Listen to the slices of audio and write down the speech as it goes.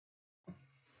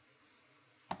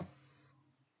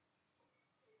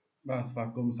បាទស្វា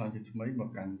គមន៍សាជាថ្មីមក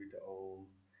កាន់វីដេអូ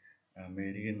មេ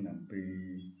រៀនអំពី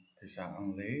ភាសាអ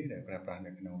ង់គ្លេសដែលប្រើប្រាស់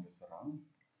នៅក្នុងរេស្តូរ៉ង់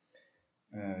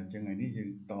ចឹងថ្ងៃនេះយើ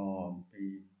ងតអំពី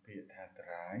ពាក្យថា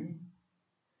try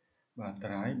បាទ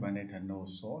try បានន័យថា no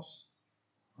sauce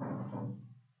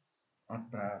អត់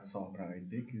ប្រើសប្រើអី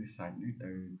ទេគឺសាច់នេះ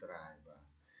ទៅ try បាទ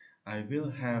I will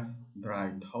have dry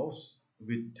toast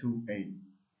with 2 egg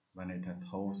បានន័យថា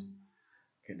toast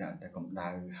គេដាក់តែកម្ដៅ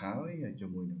ហើយជា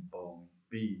មួយនឹងពង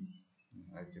2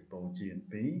ហើយជាពងចៀន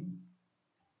2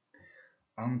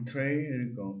 entree ឬ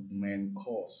ក៏ main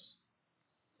course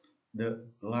the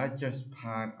largest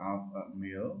part of a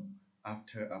meal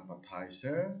after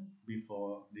appetizer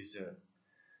before dessert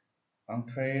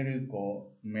entree ឬក៏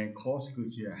main course គឺ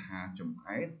ជាអាហារចម្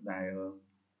អែតដែល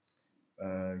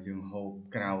យើងហូប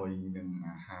ក្រោយនឹង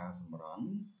អាហារសម្រន់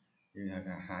យើងហៅ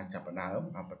ថាអាហារចាប់ផ្ដើម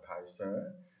appetizer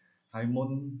ហើយមុន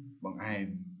បង្អែម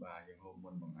បាទយើងហូបមុ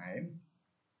នបង្អែម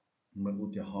មើលឧ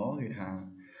ទាហរណ៍គឺថា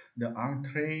the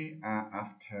entree are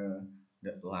after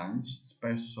the lunch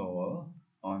special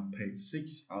on page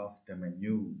 6 of the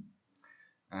menu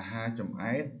អាហារចម្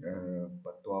អែតប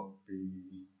ន្ទាប់ពី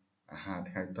អាហារ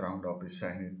ថ្ងៃត្រង់ដ៏ពិសេ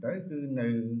សនេះទៅគឺនៅ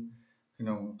ក្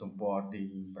នុងទំព័រទី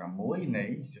6នៃ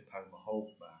សៀវភៅម្ហូប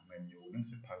បាទ menu ហ្នឹង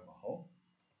សៀវភៅម្ហូប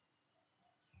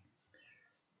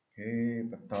គេ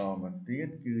បន្តមកទៀត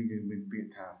គឺយើងមានពាក្យ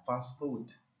ថា fast food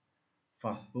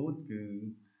គឺ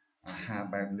អាហារ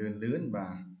បែបលឿនបា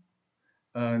ទ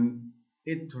an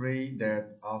eatery that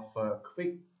offer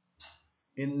quick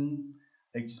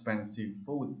inexpensive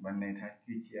food បានន័យថា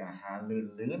គឺជាអាហារ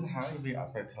លឿនហើយវាអ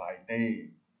ត់សូវថ្លៃទេ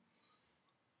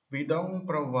we don't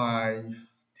provide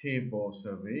table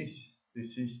service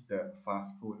this is the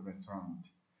fast food restaurant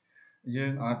យើ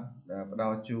ងអត់ផ្ដ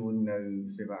ល់ជូននៅ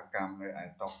សេវាកម្មនៅឯ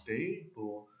តុទេព្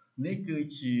រោះនេះគឺ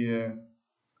ជា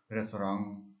restaurant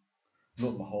ល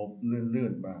ក់ម្ហូបលឿ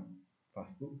នបាទ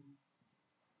fast food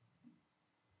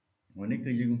មួយនេះ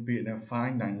គឺយើងពាក្យថា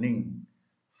fine dining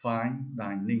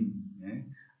ណា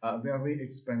a very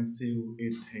expensive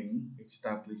eating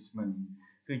establishment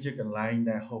គឺជាកន្លែង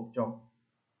ដែលហូបចុក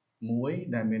មួយ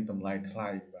ដែលមានតម្លៃថ្លៃ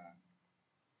បាទ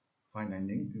fine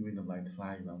dining គឺមានតម្លៃថ្លៃ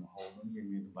បាទម្ហូបហ្នឹងវា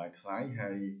មានតម្លៃថ្លៃ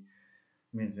ហើយ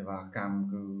មានសេវាកម្ម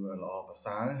គឺល្អប្រ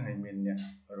សើរហើយមានអ្នក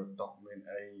រត់តុមាន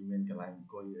អីមានកន្លែងអ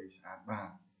ង្គុយអីស្អាតបាទ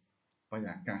បរិ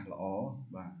យាកាសល្អ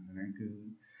បាទហ្នឹងគឺ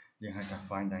យើងហៅថា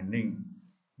fine dining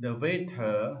the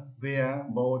waiter wear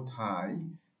bow tie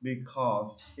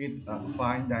because it's a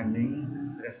fine dining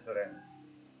restaurant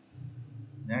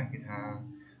ណាគេថា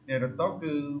អ្នករត់តុ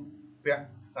គឺពាក់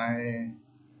ខ្សែ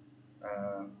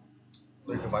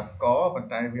ដូចក្បាត់កប៉ុន្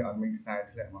តែវាអត់មានខ្សែ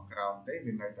ធ្លាក់មកក្រោមទេ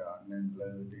វានៅតែនៅ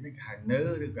លើនេះគេហៅនៅ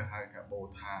ឬក៏ហៅថា bow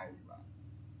tie បាទ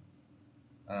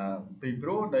ពីព្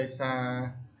រោះដោយសារ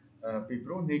ពីព្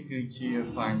រោះនេះគឺជា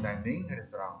fine dining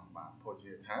restaurant បាទភោជ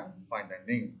នីយដ្ឋាន fine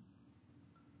dining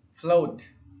float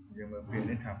យើងមើលពាក្យ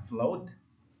នេះថា float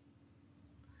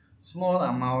small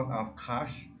amount of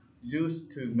cash used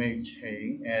to make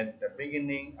change at the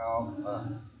beginning of a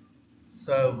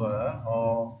server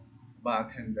or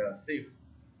bartender shift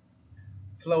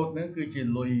float ហ្នឹងគឺជា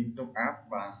លុយទុកអាប់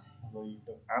បាទលុយ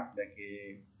ទុកអាប់ដែលគេ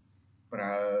ប្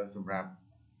រើសម្រាប់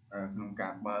ក្នុងកា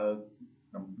របើក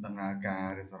ដំណើរការ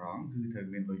restaurant គឺត្រូវ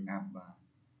មានលុយអាប់បាទ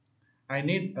I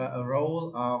need a roll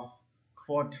of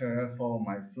quarter for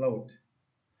my float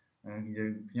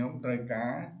ខ្ញុំត្រូវកា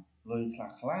រលុយខ្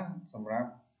លះសម្រាប់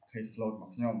cash float រប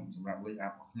ស់ខ្ញុំសម្រាប់លុយអា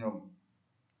ប់របស់ខ្ញុំ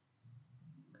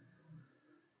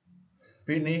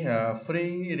ពីនេះ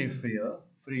free refill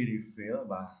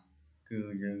បាទគឺ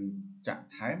យើងចាក់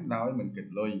ថែមដោយមិនគិត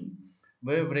លុយ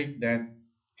beverage that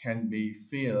can be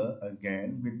filled again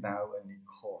without any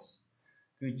cost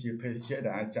គឺជាភេសជ្ជៈ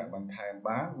ដែលអាចចាក់បន្ថែម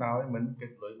បានដោយមិនគិ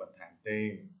តលុយបន្ថែមទេ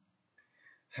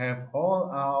have all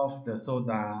of the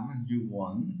soda you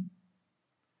want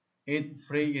it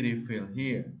free refill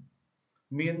here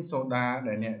មានសូដា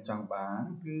ដែលអ្នកចង់បាន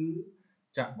គឺ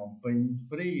ចាក់បំពេញ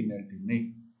free នៅទីនេះ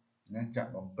ណាចា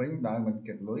ក់បំពេញដោយមិន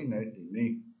គិតលុយនៅទី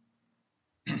នេះ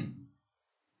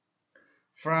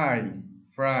fry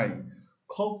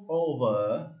cook over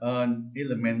an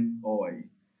element oil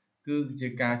គឺជា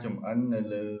ការចម្អិននៅ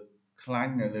លើខ្លា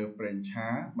ញ់នៅលើប្រេងឆា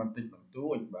បន្តិចបន្តួ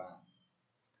ចបាទ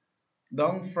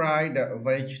Don't fry the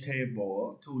vegetable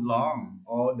too long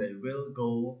or they will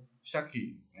go soggy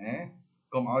ណា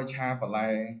កុំឲ្យឆាបន្លែ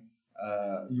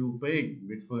យូរពេក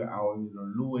វាធ្វើឲ្យរ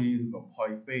លួយឬក៏ផុ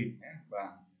យពេកណាបា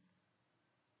ទ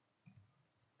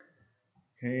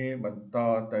គេបន្ត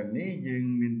ទៅនេះយើង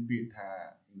មានពាក្យថា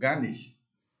garnish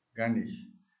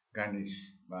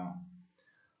បាទ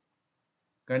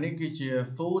garnish គឺជា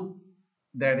food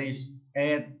that is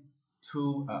add to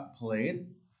a plate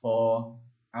for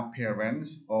appearance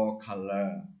or color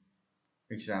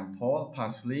example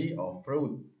parsley or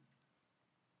fruit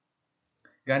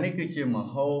ការនេះគឺជាម្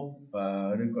ហូប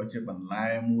ឬក៏ជាបន្លែ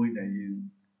មួយដែលយើង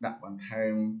ដាក់បន្ថែ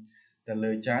មទៅ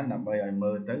លើចានដើម្បីឲ្យ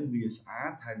មើលទៅវាស្អា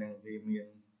តហើយនឹងវាមាន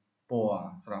ពណ៌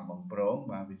ស្រស់បំព្រង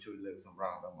បាទវាជួយលើកសម្រ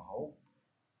ស់ដល់ម្ហូប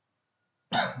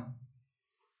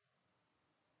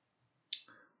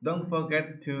Don't forget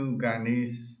to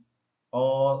garnish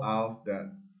all of the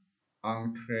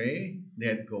entree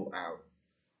that go out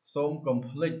សូមកុំ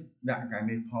ភ្លេចដាក់ការ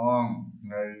នេះផង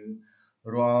នៅ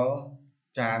រាល់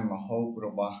ចានម្ហូបរ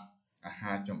បស់អា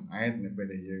ហារចម្អែតនៅពេល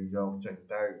ដែលយើងយកចេញ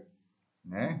ទៅ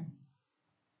ណា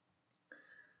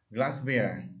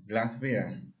glassware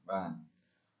បាទ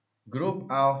group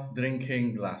of drinking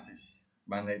glasses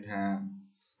បានន័យថា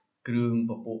គ្រឿង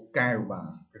ពពុះកែវបា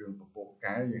ទគ្រឿងពពុះ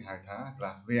កែវយើងហៅថា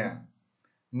glassware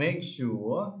make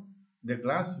sure the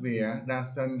glassware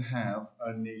doesn't have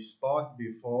any spot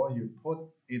before you put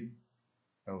it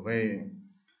away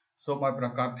សូមឲ្យប្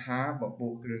រាកដថាព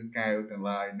ពុះគ្រឿងកែវទាំង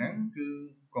ឡាយហ្នឹងគឺ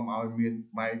កុំឲ្យមាន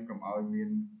បែកកុំឲ្យមាន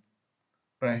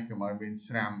ប្រេះកុំឲ្យមាន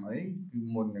ស្រាំអីគឺ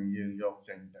មុននឹងយើងយក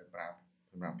ចេញទៅប្រើ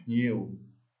សម្រាប់ភ្ញៀវ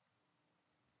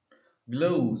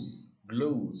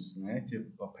glues ណាជា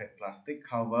ប្រភេទ plastic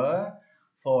cover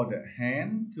for the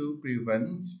hand to prevent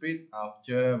spread of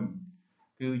germ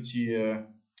គឺជា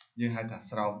យើងហៅថា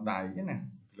ស្រោមដៃណា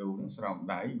glue ហ្នឹងស្រោម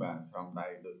ដៃបាទស្រោមដៃ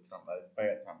ដូចស្រោមដៃពេ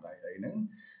ទ្យស្រោមដៃអីហ្នឹង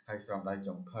ហើយស្រោមដៃ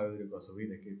ចុងភៅឬក៏សវី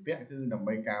ដែលគេពាក់គឺដើម្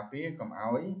បីការពារកុំ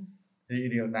ឲ្យរីក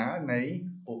រាលដាលនៃ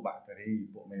ពួកបាក់តេរី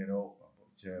ពួកមេរោគពួ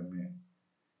ក germ នេះ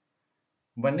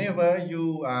Whenever you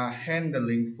are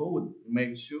handling food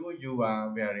make sure you are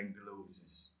wearing gloves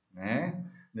ណា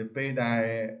នៅពេលដែល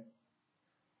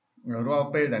រាល់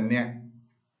ពេលដែលអ្នក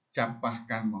ចាប់ប៉ះ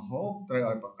កាន់ម្ហូបត្រូវ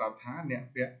ឲ្យប្រាកដថាអ្នក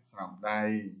ពាក់ស្រោមដៃ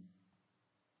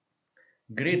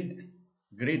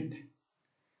greet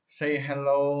say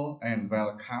hello and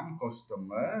welcome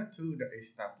customer to the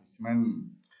establishment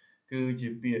គឺជា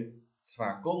ពាក្យស្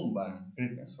វាគមន៍បាទ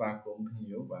greet ស្វាគមន៍ភ្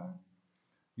ញៀវបាទ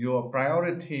Your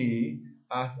priority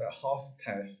as a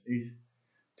hostess is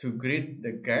to greet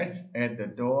the guests at the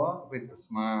door with a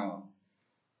smile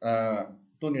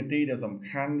ទូនាទីដែលសំ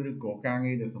ខាន់ឬក៏ការ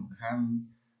ងារដែលសំខាន់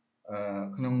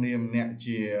ក្នុងនាមអ្នក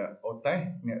ជាអូតេស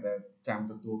អ្នកដែលចាំ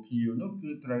ទទួលភ្ញៀវនោះគឺ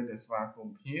ត្រូវតែស្វាគម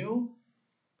ន៍ភ្ញៀវ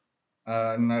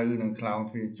នៅនឹងខ្លោង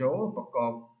ទ្វារចូលប្រក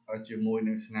បជាមួយ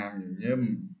នឹងស្នាមញញឹម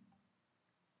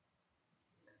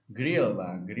grill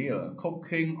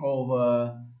cooking over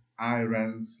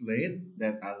iron slate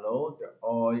that allow the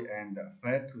oil and the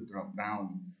fat to drop down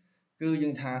គឺយើ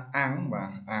ងថាអាំងបា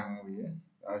ទអាំងវា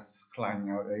ឲ្យខ្លាញ់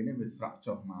ឲ្យអីនេះវាស្រក់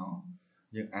ចុះមក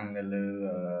យើងអាំងនៅលើ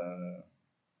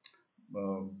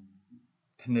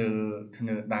ធ្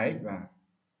នើដែកបាទ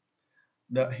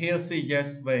The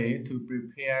healthiest way to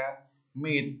prepare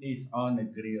meat is on a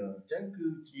grill អញ្ចឹងគឺ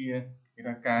ជា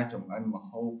ការចម្អិនម្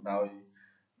ហូបដោយ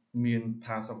មាន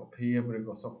ផាសុកភាពឬ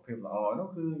ក៏សុខភាពល្អនោះ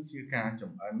គឺជាការច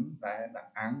ម្អិនដែលដា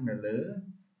ក់អាំងនៅលើ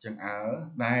ចង្អើរ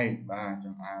ដែកបាទច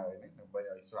ង្អើរនេះដើម្បី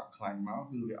ឲ្យស្រក់ខ្លាញ់មក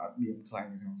គឺវាអត់បៀមខ្លាញ់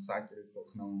ក្នុងសាច់ឬក៏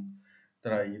ក្នុង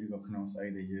ត្រីឬក៏ក្នុងស្អី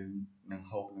ដែលយើងនឹង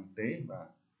ហូបនឹងទេបាទ